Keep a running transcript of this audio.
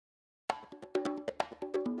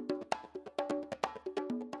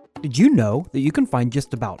Did you know that you can find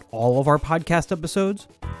just about all of our podcast episodes?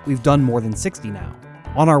 We've done more than 60 now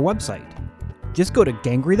on our website. Just go to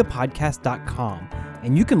gangrythepodcast.com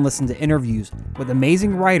and you can listen to interviews with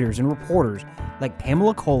amazing writers and reporters like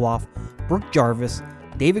Pamela Koloff, Brooke Jarvis,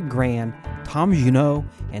 David Gran, Tom Junot,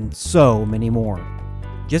 and so many more.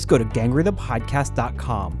 Just go to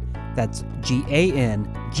gangrythepodcast.com. That's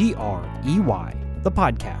GANGREY,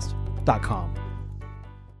 thepodcast.com.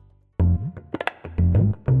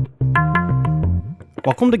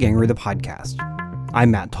 Welcome to Gangry the Podcast. I'm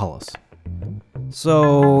Matt Tullis.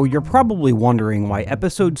 So, you're probably wondering why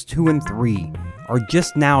episodes 2 and 3 are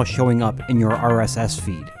just now showing up in your RSS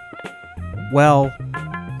feed. Well,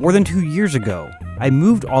 more than 2 years ago, I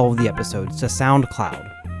moved all of the episodes to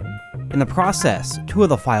SoundCloud. In the process, 2 of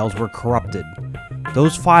the files were corrupted.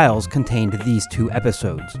 Those files contained these 2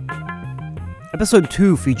 episodes. Episode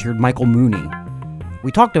 2 featured Michael Mooney.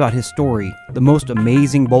 We talked about his story, The Most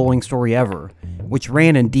Amazing Bowling Story Ever, which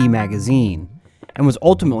ran in D Magazine, and was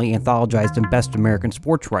ultimately anthologized in Best American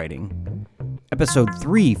Sports Writing. Episode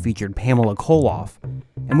 3 featured Pamela Koloff,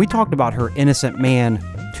 and we talked about her Innocent Man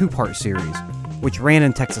 2-part series, which ran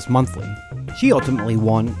in Texas Monthly. She ultimately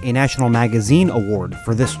won a National Magazine Award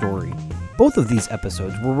for this story. Both of these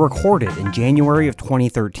episodes were recorded in January of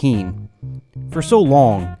 2013. For so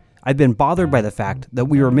long, I've been bothered by the fact that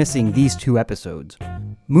we were missing these 2 episodes.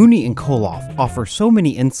 Mooney and Koloff offer so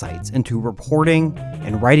many insights into reporting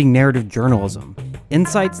and writing narrative journalism,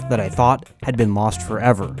 insights that I thought had been lost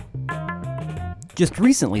forever. Just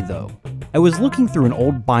recently, though, I was looking through an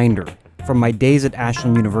old binder from my days at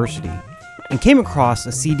Ashland University and came across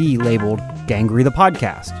a CD labeled Gangry the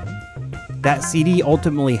Podcast. That CD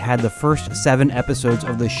ultimately had the first 7 episodes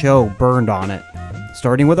of the show burned on it,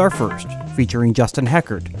 starting with our first, featuring Justin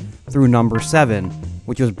Heckert, through number 7,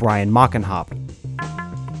 which was Brian Mockenhop.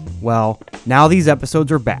 Well, now these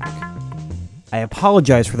episodes are back. I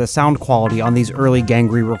apologize for the sound quality on these early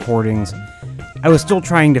Gangry recordings. I was still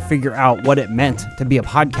trying to figure out what it meant to be a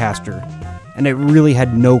podcaster, and I really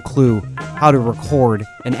had no clue how to record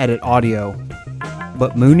and edit audio.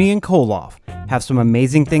 But Mooney and Koloff have some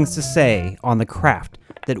amazing things to say on the craft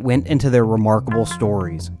that went into their remarkable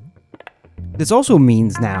stories. This also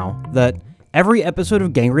means now that every episode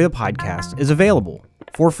of Gangry the Podcast is available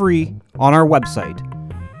for free on our website.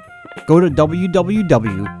 Go to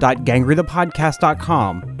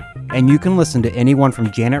www.gangrythepodcast.com and you can listen to anyone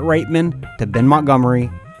from Janet Reitman to Ben Montgomery,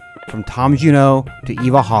 from Tom Junot to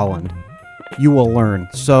Eva Holland. You will learn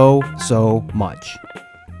so much.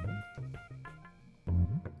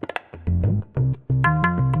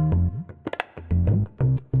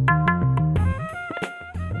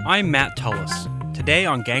 I'm Matt Tullis. Today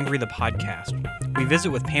on Gangry the Podcast, we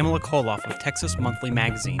visit with Pamela Koloff of Texas Monthly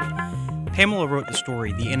Magazine. Pamela wrote the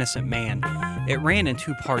story, The Innocent Man. It ran in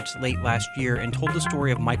 2 parts late last year and told the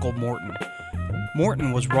story of Michael Morton.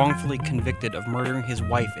 Morton was wrongfully convicted of murdering his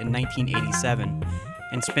wife in 1987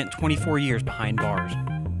 and spent 24 years behind bars.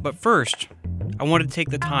 But first, I wanted to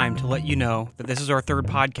take the time to let you know that this is our 3rd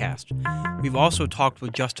podcast. We've also talked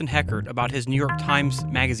with Justin Heckert about his New York Times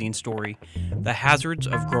Magazine story, The Hazards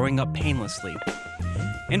of Growing Up Painlessly.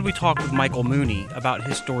 And we talked with Michael Mooney about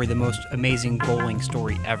his story, The Most Amazing Bowling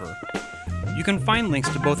Story Ever. You can find links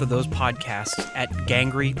to both of those podcasts at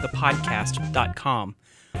gangrythepodcast.com.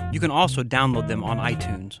 You can also download them on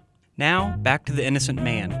iTunes. Now, back to The Innocent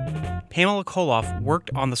Man. Pamela Koloff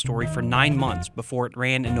worked on the story for 9 months before it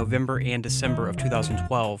ran in November and December of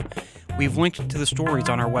 2012. We've linked to the stories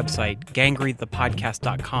on our website,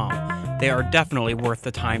 gangrythepodcast.com. They are definitely worth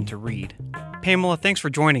the time to read. Pamela, thanks for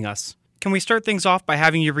joining us. Can we start things off by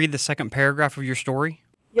having you read the 2nd paragraph of your story?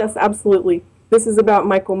 Yes, absolutely. This is about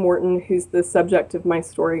Michael Morton, who's the subject of my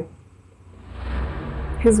story.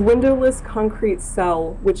 His windowless concrete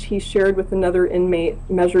cell, which he shared with another inmate,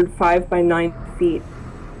 measured 5 by 9 feet.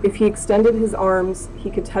 If he extended his arms, he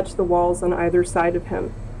could touch the walls on either side of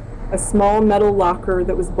him. A small metal locker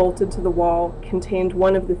that was bolted to the wall contained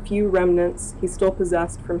one of the few remnants he still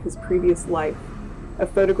possessed from his previous life, a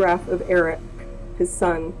photograph of Eric, his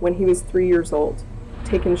son, when he was 3 years old,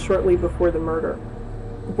 taken shortly before the murder.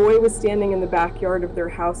 The boy was standing in the backyard of their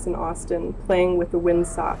house in Austin, playing with a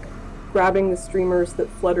windsock, grabbing the streamers that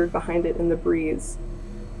fluttered behind it in the breeze.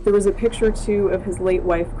 There was a picture, too, of his late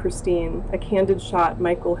wife, Christine, a candid shot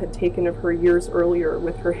Michael had taken of her years earlier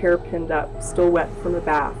with her hair pinned up, still wet from a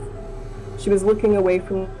bath. She was looking away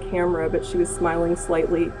from the camera, but she was smiling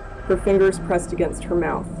slightly, her fingers pressed against her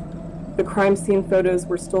mouth. The crime scene photos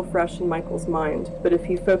were still fresh in Michael's mind, but if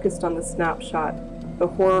he focused on the snapshot, the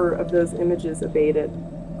horror of those images abated.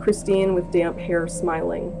 Christine with damp hair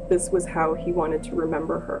smiling. This was how he wanted to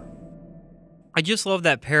remember her. I just love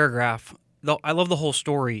that paragraph. I love the whole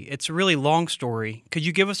story. It's a really long story. Could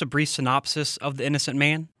you give us a brief synopsis of The Innocent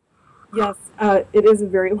Man? Yes, it is a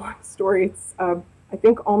very long story. It's, I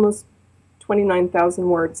think, almost 29,000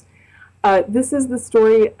 words. This is the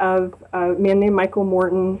story of a man named Michael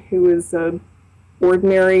Morton, who is an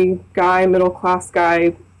ordinary guy, middle-class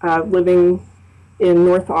guy, living in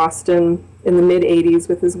North Austin in the mid-'80s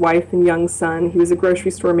with his wife and young son. He was a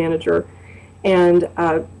grocery store manager, and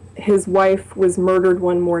his wife was murdered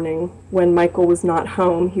one morning when Michael was not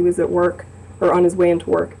home. He was at work, or on his way into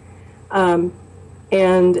work,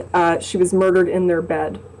 and she was murdered in their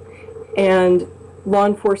bed. And law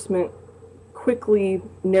enforcement quickly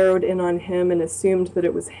narrowed in on him and assumed that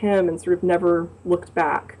it was him and sort of never looked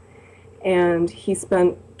back. And he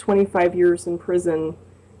spent 25 years in prison,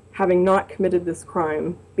 having not committed this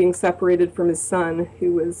crime, being separated from his son,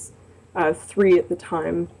 who was 3 at the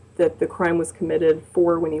time that the crime was committed,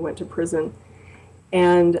 4 when he went to prison,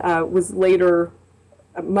 and was later,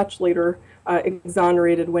 much later,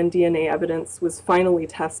 exonerated when DNA evidence was finally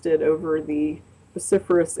tested over the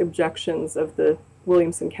vociferous objections of the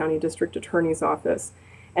Williamson County District Attorney's Office.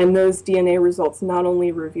 And those DNA results not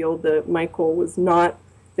only revealed that Michael was not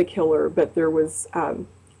the killer, but there was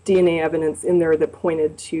DNA evidence in there that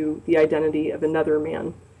pointed to the identity of another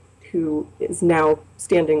man who is now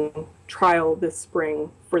standing trial this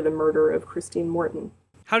spring for the murder of Christine Morton.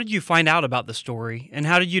 How did you find out about the story, and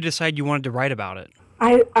how did you decide you wanted to write about it?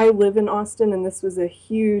 I live in Austin, and this was a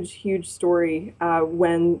huge, huge story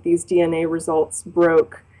when these DNA results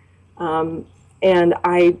broke. And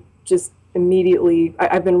I just immediately,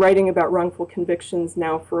 I've been writing about wrongful convictions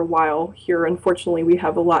now for a while here. Unfortunately, we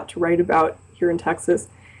have a lot to write about here in Texas.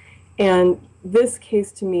 And this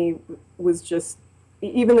case to me was just,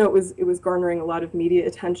 even though it was garnering a lot of media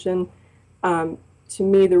attention, to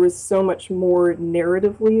me there was so much more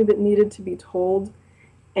narratively that needed to be told.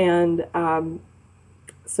 And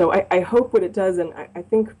so I hope what it does, and I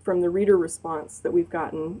think from the reader response that we've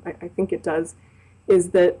gotten, I think it does,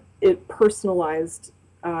 is that it personalized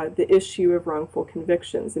the issue of wrongful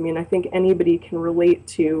convictions. I mean, I think anybody can relate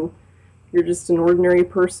to, you're just an ordinary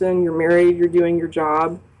person, you're married, you're doing your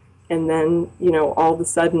job, and then, you know, all of a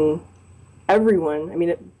sudden, everyone, I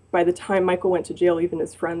mean, by the time Michael went to jail, even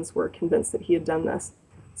his friends were convinced that he had done this.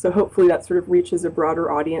 So hopefully that sort of reaches a broader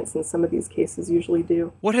audience than some of these cases usually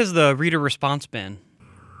do. What has the reader response been?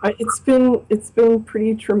 It's been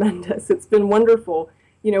pretty tremendous. It's been wonderful.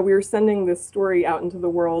 You know, we were sending this story out into the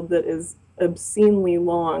world that is obscenely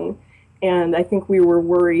long, and I think we were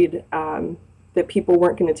worried that people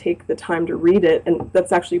weren't going to take the time to read it, and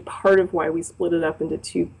that's actually part of why we split it up into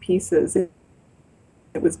 2 pieces. It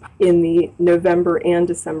was in the November and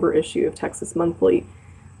December issue of Texas Monthly.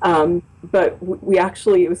 But we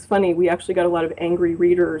actually, it was funny, we actually got a lot of angry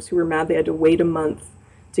readers who were mad they had to wait a month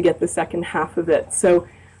to get the second half of it. So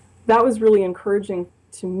that was really encouraging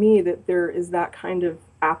to me, that there is that kind of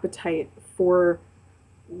appetite for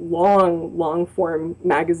long form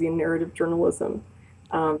magazine narrative journalism.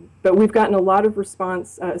 But we've gotten a lot of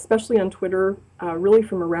response, especially on Twitter, really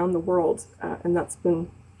from around the world, and that's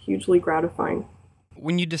been hugely gratifying.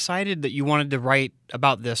 When you decided that you wanted to write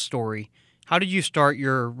about this story, how did you start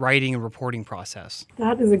your writing and reporting process?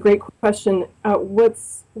 That is a great question. What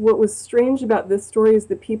was strange about this story is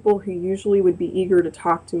the people who usually would be eager to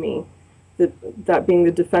talk to me, that being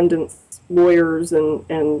the defendant's lawyers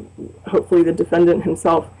and hopefully the defendant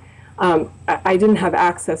himself, I didn't have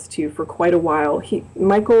access to for quite a while.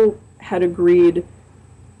 Michael had agreed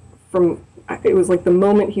it was like the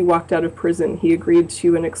moment he walked out of prison, he agreed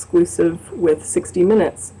to an exclusive with 60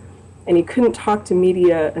 Minutes, and he couldn't talk to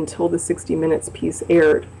media until the 60 Minutes piece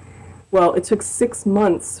aired. Well, it took 6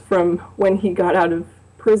 months from when he got out of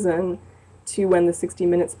prison to when the 60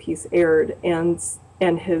 Minutes piece aired, and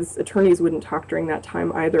his attorneys wouldn't talk during that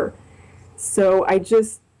time either. So I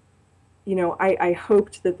just, you know, I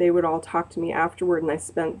hoped that they would all talk to me afterward, and I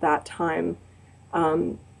spent that time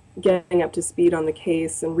getting up to speed on the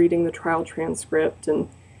case and reading the trial transcript. And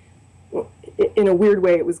in a weird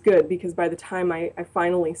way, it was good, because by the time I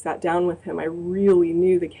finally sat down with him, I really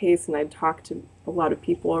knew the case, and I'd talked to a lot of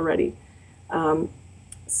people already.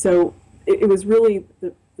 So it was really,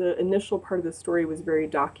 the initial part of the story was very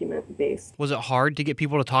document-based. Was it hard to get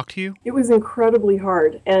people to talk to you? It was incredibly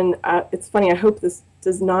hard. And it's funny, I hope this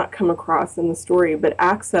does not come across in the story, but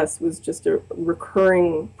access was just a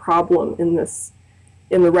recurring problem in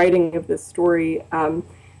the writing of this story.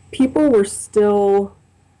 People were still,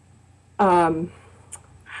 how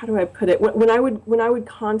do I put it? When I would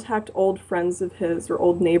contact old friends of his or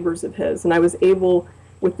old neighbors of his, and I was able,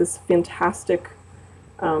 with this fantastic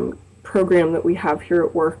program that we have here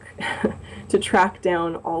at work to track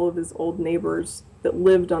down all of his old neighbors that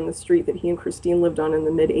lived on the street that he and Christine lived on in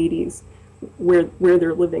the mid-'80s, where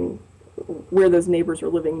they're living, where those neighbors are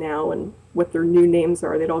living now, and what their new names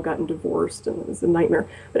are. They'd all gotten divorced, and it was a nightmare.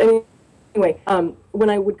 But anyway, when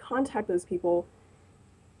I would contact those people,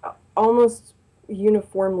 almost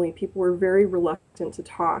uniformly, people were very reluctant to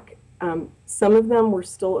talk. Some of them were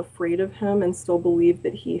still afraid of him and still believed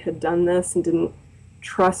that he had done this and didn't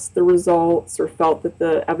trust the results, or felt that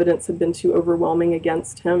the evidence had been too overwhelming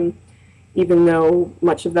against him, even though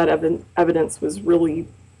much of that evidence was really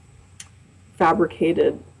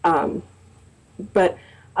fabricated. But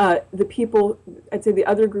the people, I'd say the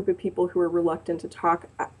other group of people who were reluctant to talk,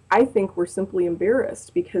 I think were simply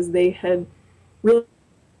embarrassed because they had really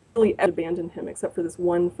abandoned him, except for this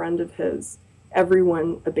one friend of his.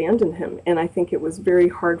 Everyone abandoned him, and I think it was very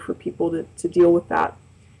hard for people to deal with that.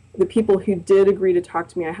 The people who did agree to talk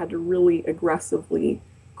to me, I had to really aggressively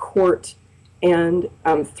court, and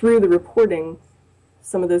through the reporting,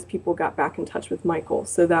 some of those people got back in touch with Michael.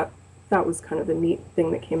 So that was kind of a neat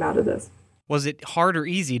thing that came out of this. Was it hard or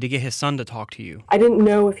easy to get his son to talk to you? I didn't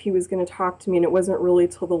know if he was going to talk to me, and it wasn't really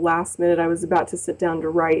till the last minute I was about to sit down to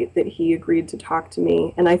write that he agreed to talk to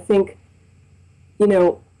me. And I think,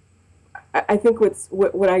 I think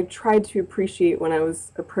what I tried to appreciate when I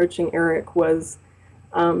was approaching Eric was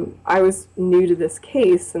I was new to this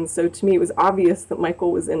case, and so to me it was obvious that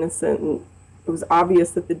Michael was innocent, and it was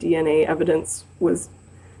obvious that the DNA evidence was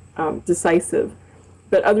decisive.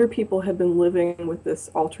 But other people had been living with this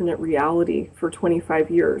alternate reality for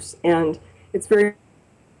 25 years, and it's very,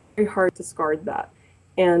 very hard to discard that.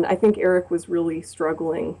 And I think Eric was really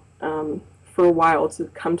struggling for a while to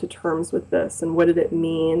come to terms with this, and what did it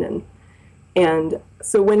mean, and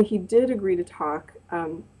so when he did agree to talk,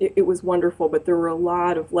 it was wonderful, but there were a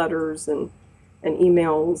lot of letters and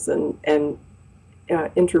emails and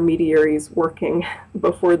intermediaries working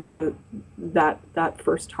before that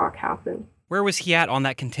first talk happened. Where was he at on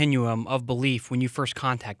that continuum of belief when you first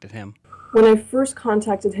contacted him? When I first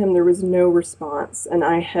contacted him, there was no response, and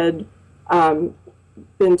I had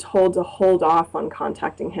been told to hold off on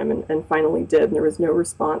contacting him, and finally did, and there was no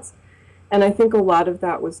response. And I think a lot of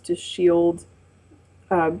that was to shield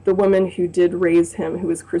the woman who did raise him, who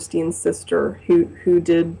was Christine's sister, who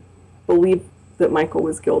did believe that Michael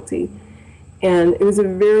was guilty. And it was a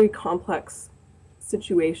very complex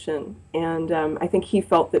situation, and I think he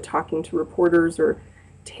felt that talking to reporters or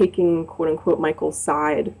taking, quote-unquote, Michael's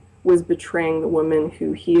side was betraying the woman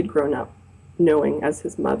who he had grown up knowing as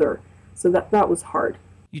his mother. So that was hard.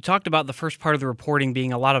 You talked about the first part of the reporting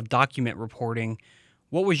being a lot of document reporting.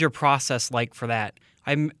 What was your process like for that?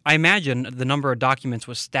 I imagine the number of documents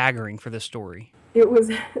was staggering for this story. It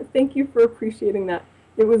was, thank you for appreciating that.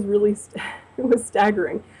 It was really, it was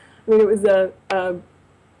staggering. I mean, it was a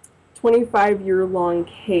 25-year-long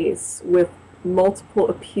case with multiple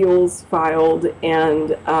appeals filed,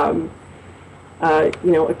 and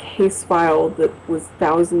a case file that was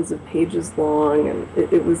thousands of pages long, and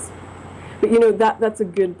it was. But that's a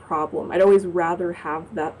good problem. I'd always rather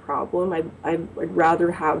have that problem. I'd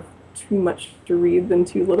rather have too much to read than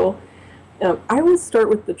too little. I always start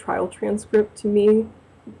with the trial transcript. To me,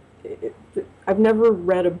 I've never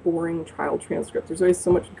read a boring trial transcript. There's always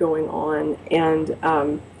so much going on,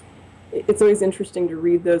 and it's always interesting to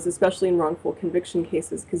read those, especially in wrongful conviction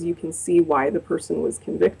cases, because you can see why the person was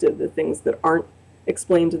convicted, the things that aren't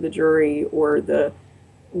explained to the jury, or the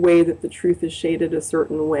way that the truth is shaded a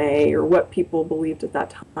certain way, or what people believed at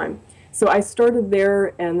that time. So I started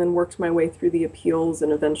there and then worked my way through the appeals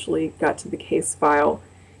and eventually got to the case file.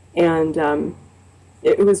 And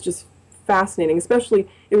it was just fascinating, especially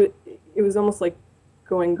it was almost like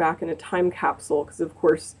going back in a time capsule, because of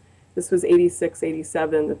course this was 86,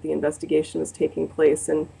 87 that the investigation was taking place,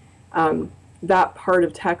 and that part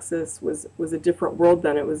of Texas was a different world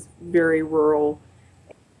then. It was very rural,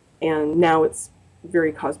 and now it's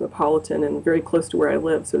very cosmopolitan and very close to where I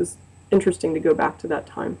live, so it was interesting to go back to that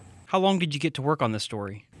time. How long did you get to work on this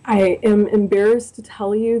story? I am embarrassed to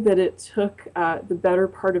tell you that it took the better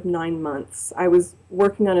part of 9 months. I was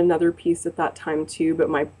working on another piece at that time too, but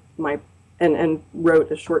and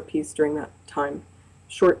wrote a short piece during that time.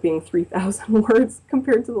 Short being 3,000 words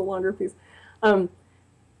compared to the longer piece.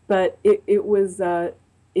 But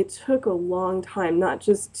it took a long time, not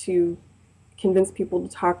just to convince people to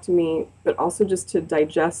talk to me, but also just to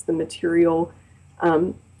digest the material.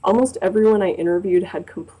 Almost everyone I interviewed had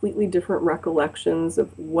completely different recollections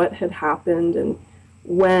of what had happened and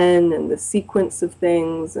when, and the sequence of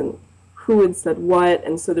things, and who had said what.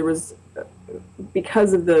 And so there was,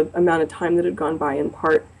 because of the amount of time that had gone by in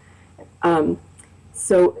part,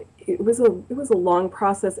 so it was a long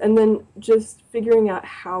process, and then just figuring out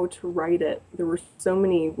how to write it. There were so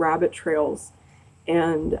many rabbit trails,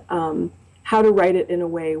 and how to write it in a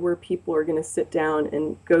way where people are going to sit down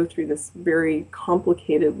and go through this very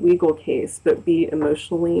complicated legal case, but be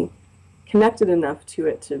emotionally connected enough to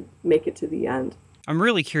it to make it to the end. I'm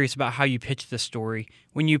really curious about how you pitched this story.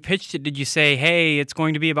 When you pitched it, did you say, hey, it's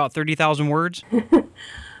going to be about 30,000 words?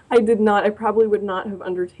 I did not. I probably would not have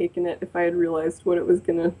undertaken it if I had realized what it was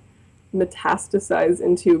going to metastasize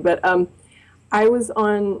into. But I was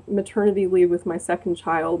on maternity leave with my second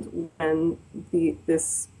child when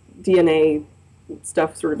this DNA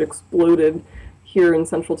stuff sort of exploded here in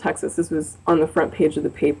Central Texas. This was on the front page of the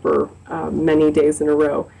paper many days in a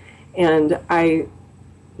row. And I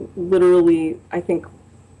literally, I think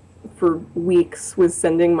for weeks, was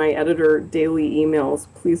sending my editor daily emails.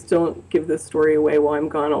 Please don't give this story away while I'm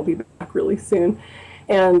gone. I'll be back really soon.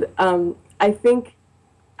 And I think,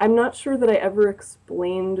 I'm not sure that I ever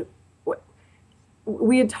explained what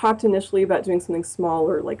we had talked initially about, doing something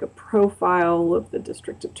smaller, like a profile of the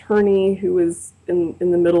district attorney who was in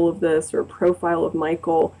the middle of this, or a profile of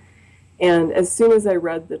Michael. And as soon as I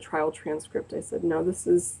read the trial transcript, I said, no, this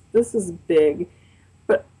is big.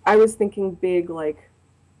 But I was thinking big, like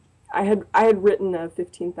I had written a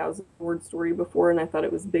 15,000 word story before, and I thought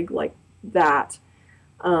it was big like that.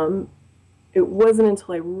 It wasn't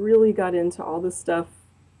until I really got into all the stuff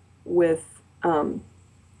with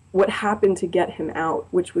what happened to get him out,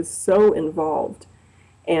 which was so involved.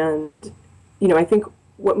 And, I think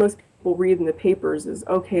what most people read in the papers is,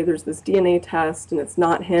 okay, there's this DNA test and it's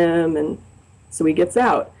not him, and so he gets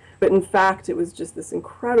out. But in fact, it was just this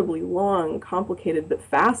incredibly long, complicated, but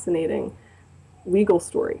fascinating legal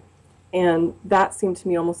story. And that seemed to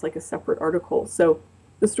me almost like a separate article. So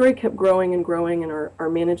the story kept growing and growing, and our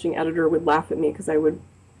managing editor would laugh at me because I would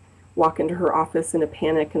walk into her office in a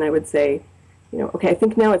panic and I would say, okay, I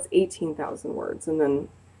think now it's 18,000 words. And then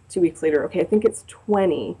 2 weeks later, okay, I think it's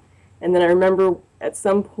 20. And then I remember at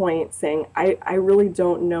some point saying, I really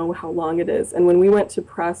don't know how long it is. And when we went to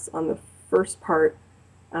press on the first part,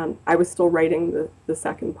 I was still writing the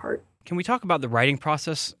second part. Can we talk about the writing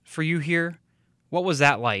process for you here? What was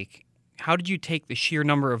that like? How did you take the sheer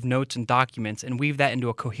number of notes and documents and weave that into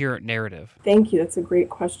a coherent narrative? Thank you. That's a great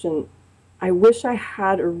question. I wish I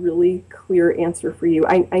had a really clear answer for you.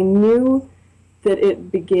 I knew that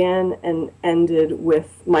it began and ended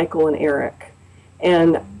with Michael and Eric.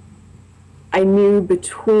 And I knew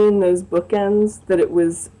between those bookends that it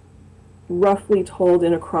was roughly told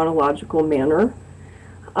in a chronological manner,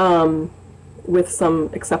 with some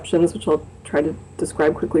exceptions, which I'll try to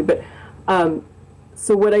describe quickly. But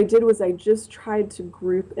so what I did was I just tried to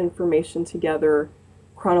group information together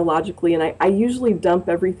chronologically, and I usually dump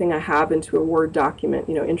everything I have into a Word document,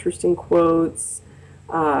 interesting quotes,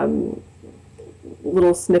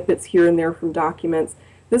 little snippets here and there from documents.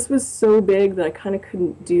 This was so big that I kind of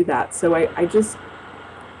couldn't do that. So I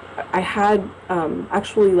had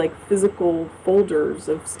actually like physical folders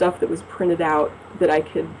of stuff that was printed out that I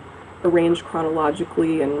could arrange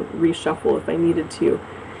chronologically and reshuffle if I needed to.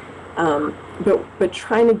 But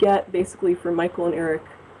trying to get basically from Michael and Eric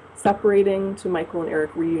separating to Michael and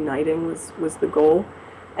Eric reuniting was the goal.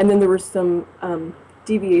 And then there were some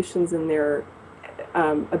deviations in there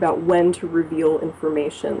about when to reveal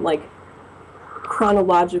information. Like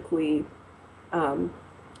chronologically,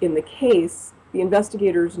 in the case, the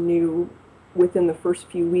investigators knew within the first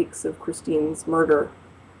few weeks of Christine's murder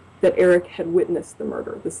that Eric had witnessed the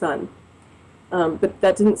murder, the son. But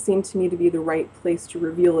that didn't seem to me to be the right place to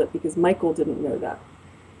reveal it because Michael didn't know that.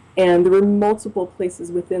 And there were multiple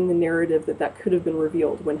places within the narrative that could have been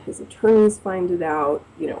revealed. When his attorneys find it out,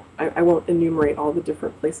 I won't enumerate all the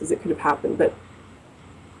different places it could have happened, but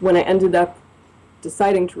when I ended up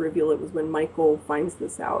deciding to reveal it was when Michael finds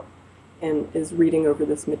this out and is reading over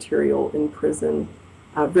this material in prison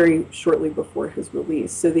very shortly before his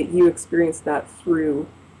release, so that you experience that through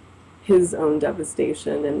his own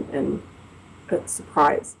devastation and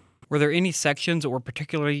surprise. Were there any sections that were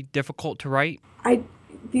particularly difficult to write?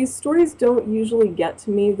 These stories don't usually get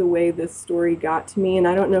to me the way this story got to me, and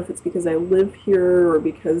I don't know if it's because I live here or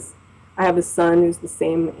because I have a son who's the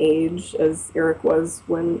same age as Eric was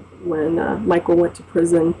when Michael went to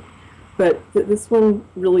prison, but this one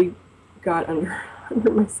really got under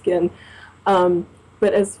my skin.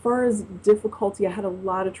 But as far as difficulty, I had a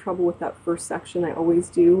lot of trouble with that first section. I always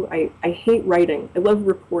do. I hate writing. I love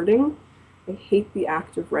reporting. I hate the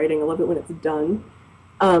act of writing. I love it when it's done.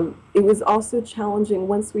 It was also challenging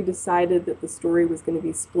once we decided that the story was going to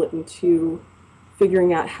be split into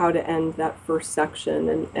figuring out how to end that first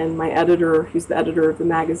section. And my editor, who's the editor of the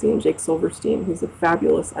magazine, Jake Silverstein, who's a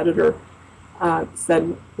fabulous editor,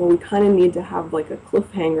 said, well, we kind of need to have like a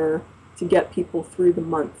cliffhanger to get people through the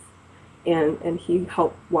month. And he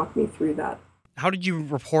helped walk me through that. How did you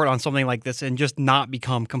report on something like this and just not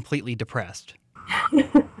become completely depressed?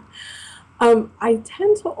 I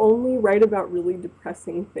tend to only write about really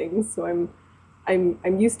depressing things, so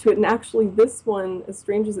I'm used to it. And actually, this one, as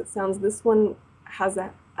strange as it sounds, this one has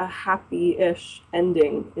a happy-ish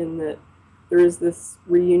ending in that there is this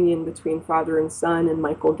reunion between father and son, and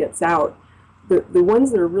Michael gets out. The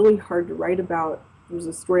ones that are really hard to write about, there's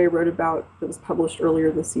a story I wrote about that was published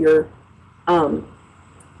earlier this year,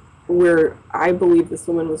 where I believe this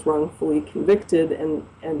woman was wrongfully convicted, and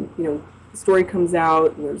the story comes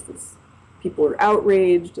out, and there's this, people are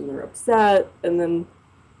outraged and they're upset, and then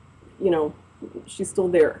she's still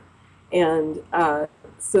there, and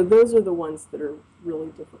so those are the ones that are really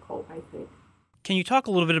difficult, I think. Can you talk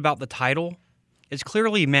a little bit about the title? It's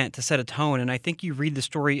clearly meant to set a tone, and I think you read the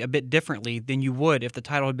story a bit differently than you would if the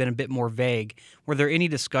title had been a bit more vague. Were there any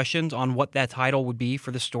discussions on what that title would be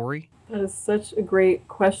for the story? That is such a great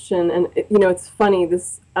question, and it's funny,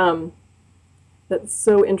 this that's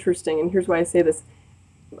so interesting, and here's why I say this.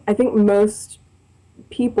 I think most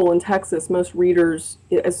people in Texas, most readers,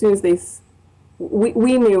 as soon as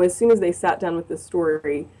we knew as soon as they sat down with this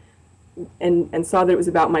story and saw that it was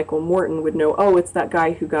about Michael Morton, would know, oh, it's that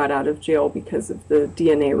guy who got out of jail because of the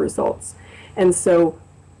DNA results. And so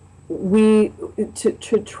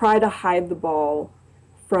to try to hide the ball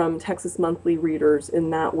from Texas Monthly readers in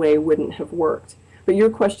that way wouldn't have worked. But your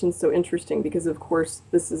question's so interesting because, of course,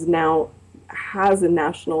 this is now has a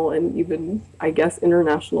national and even, I guess,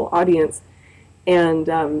 international audience. And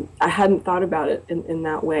I hadn't thought about it in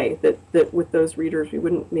that way, that with those readers, we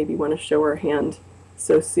wouldn't maybe want to show our hand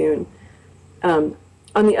so soon. On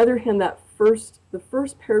the other hand, the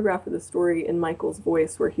first paragraph of the story in Michael's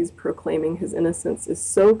voice where he's proclaiming his innocence is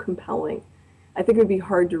so compelling. I think it would be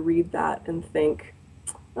hard to read that and think,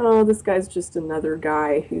 oh, this guy's just another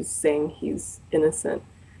guy who's saying he's innocent.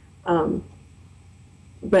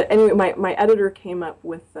 But anyway, my editor came up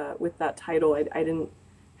with that title. I didn't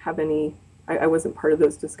have any, I wasn't part of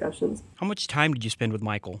those discussions. How much time did you spend with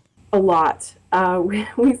Michael? A lot.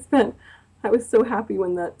 We spent, I was so happy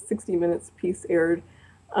when that 60 Minutes piece aired.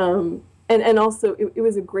 And also, it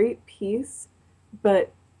was a great piece,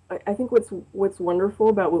 but I think what's wonderful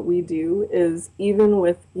about what we do is even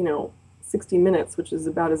with, 60 Minutes, which is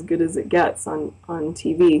about as good as it gets on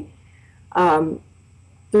TV,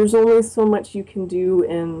 there's only so much you can do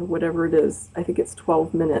in whatever it is. I think it's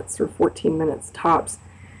 12 minutes or 14 minutes tops,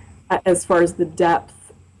 as far as the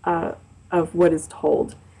depth of what is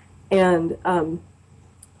told. And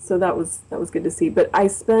so that was good to see. But I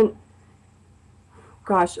spent,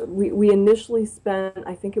 we initially spent,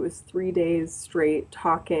 I think it was 3 days straight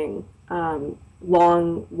talking,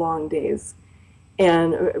 long days.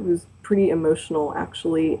 And it was pretty emotional,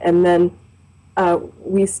 actually. And then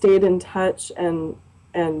we stayed in touch and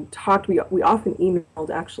talked. We often emailed,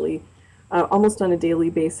 actually, almost on a daily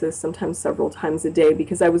basis, sometimes several times a day,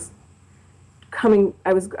 because I was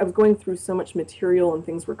going through so much material and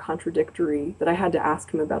things were contradictory that I had to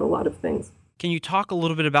ask him about a lot of things. Can you talk a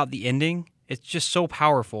little bit about the ending? It's just so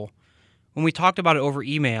powerful. When we talked about it over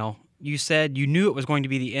email, you said you knew it was going to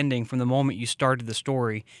be the ending from the moment you started the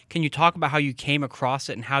story. Can you talk about how you came across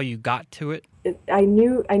it and how you got to it? I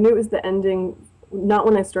knew it was the ending, not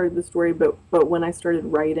when I started the story, but when I started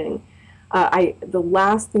writing. The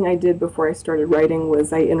last thing I did before I started writing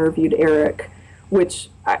was I interviewed Eric, which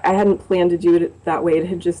I hadn't planned to do it that way. It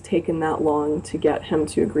had just taken that long to get him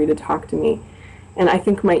to agree to talk to me. And I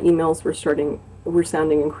think my emails were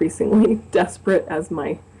sounding increasingly desperate as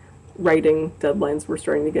my writing deadlines were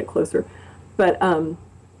starting to get closer. But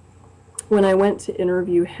when I went to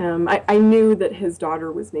interview him, I knew that his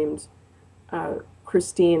daughter was named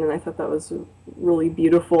Christine, and I thought that was really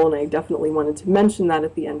beautiful, and I definitely wanted to mention that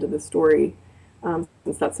at the end of the story,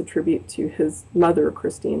 since that's a tribute to his mother,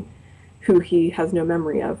 Christine, who he has no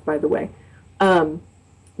memory of, by the way.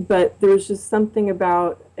 But there was just something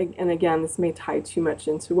about, and again, this may tie too much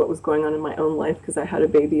into what was going on in my own life, because I had a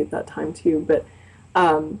baby at that time too, but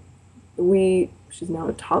she's now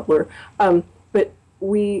a toddler, but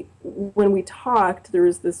when we talked, there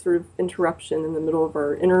was this sort of interruption in the middle of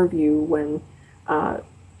our interview when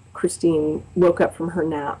Christine woke up from her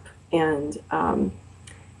nap, and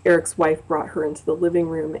Eric's wife brought her into the living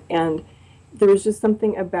room, and there was just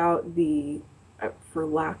something about the, for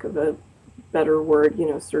lack of a better word,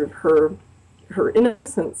 sort of her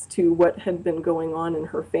innocence to what had been going on in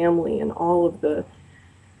her family and all of the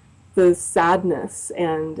the sadness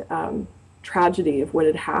and tragedy of what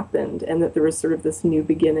had happened, and that there was sort of this new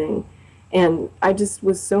beginning. And I just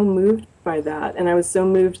was so moved by that, and I was so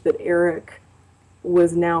moved that Eric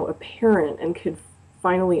was now a parent and could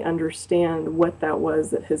finally understand what that was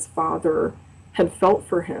that his father had felt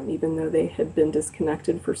for him, even though they had been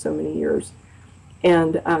disconnected for so many years.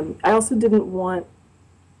 And I also didn't want,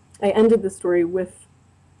 I ended the story with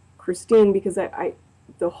Christine because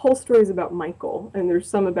the whole story is about Michael, and there's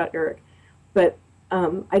some about Eric, but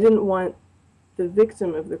I didn't want the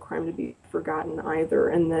victim of the crime to be forgotten either,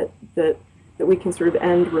 and that we can sort of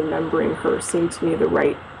end remembering her seemed to me the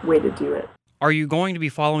right way to do it. Are you going to be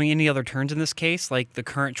following any other turns in this case, like the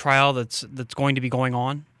current trial that's going to be going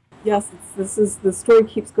on? Yes, the story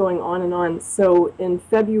keeps going on and on. So in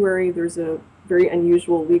February, there's a very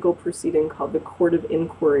unusual legal proceeding called the Court of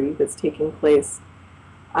Inquiry that's taking place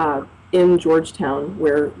in Georgetown,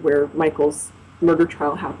 where Michael's murder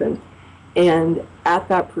trial happened. And at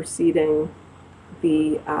that proceeding,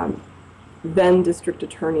 the then district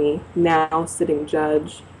attorney, now sitting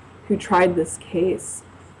judge, who tried this case,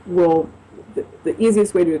 the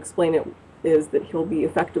easiest way to explain it is that he'll be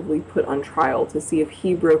effectively put on trial to see if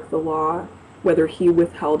he broke the law, whether he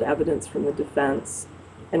withheld evidence from the defense,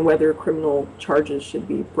 and whether criminal charges should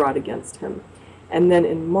be brought against him. And then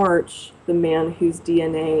in March, the man whose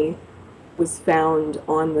DNA was found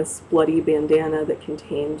on this bloody bandana that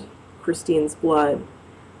contained Christine's blood,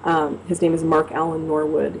 his name is Mark Allen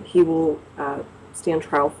Norwood. He will stand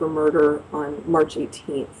trial for murder on March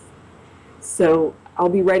 18th. So I'll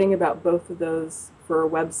be writing about both of those for our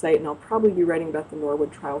website, and I'll probably be writing about the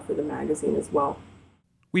Norwood trial for the magazine as well.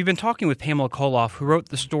 We've been talking with Pamela Koloff, who wrote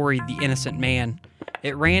the story The Innocent Man.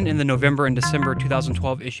 It ran in the November and December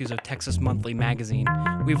 2012 issues of Texas Monthly magazine.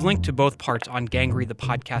 We've linked to both parts on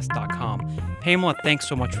gangrythepodcast.com. Pamela, thanks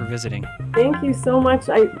so much for visiting. Thank you so much.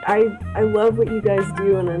 I love what you guys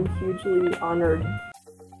do, and I'm hugely honored.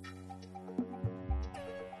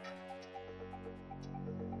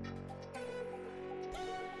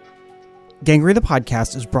 Gangry the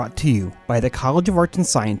Podcast is brought to you by the College of Arts and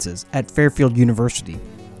Sciences at Fairfield University,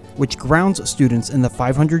 which grounds students in the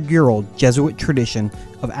 500-year-old Jesuit tradition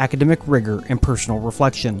of academic rigor and personal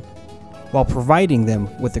reflection, while providing them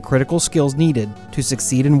with the critical skills needed to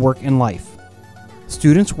succeed in work and life.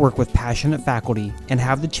 Students work with passionate faculty and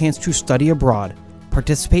have the chance to study abroad,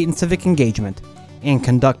 participate in civic engagement, and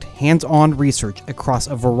conduct hands-on research across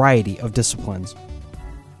a variety of disciplines.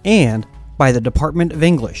 And by the Department of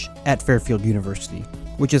English at Fairfield University,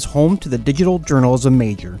 which is home to the digital journalism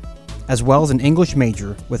major, as well as an English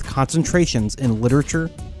major with concentrations in literature,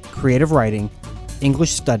 creative writing, English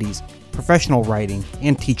studies, professional writing,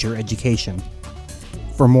 and teacher education.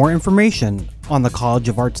 For more information on the College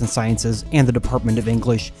of Arts and Sciences and the Department of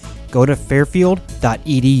English, go to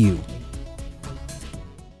fairfield.edu.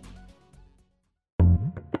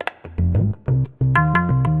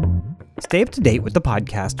 Stay up to date with the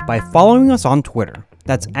podcast by following us on Twitter.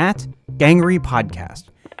 That's at Gangry Podcast.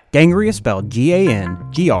 Gangry is spelled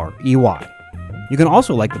Gangrey. You can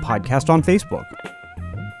also like the podcast on Facebook.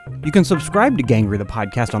 You can subscribe to Gangry the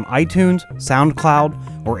Podcast on iTunes,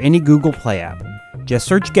 SoundCloud, or any Google Play app. Just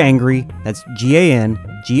search Gangry, that's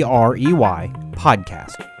Gangry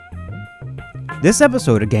Podcast. This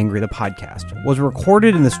episode of Gangry the Podcast was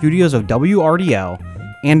recorded in the studios of WRDL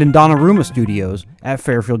and in Donnarumma Studios at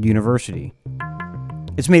Fairfield University.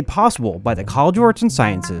 It's made possible by the College of Arts and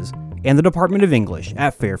Sciences and the Department of English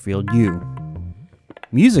at Fairfield U.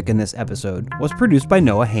 Music in this episode was produced by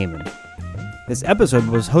Noah Heyman. This episode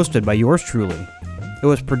was hosted by yours truly. It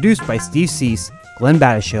was produced by Steve Cease, Glenn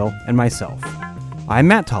Battishill, and myself. I'm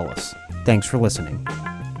Matt Tullis. Thanks for listening.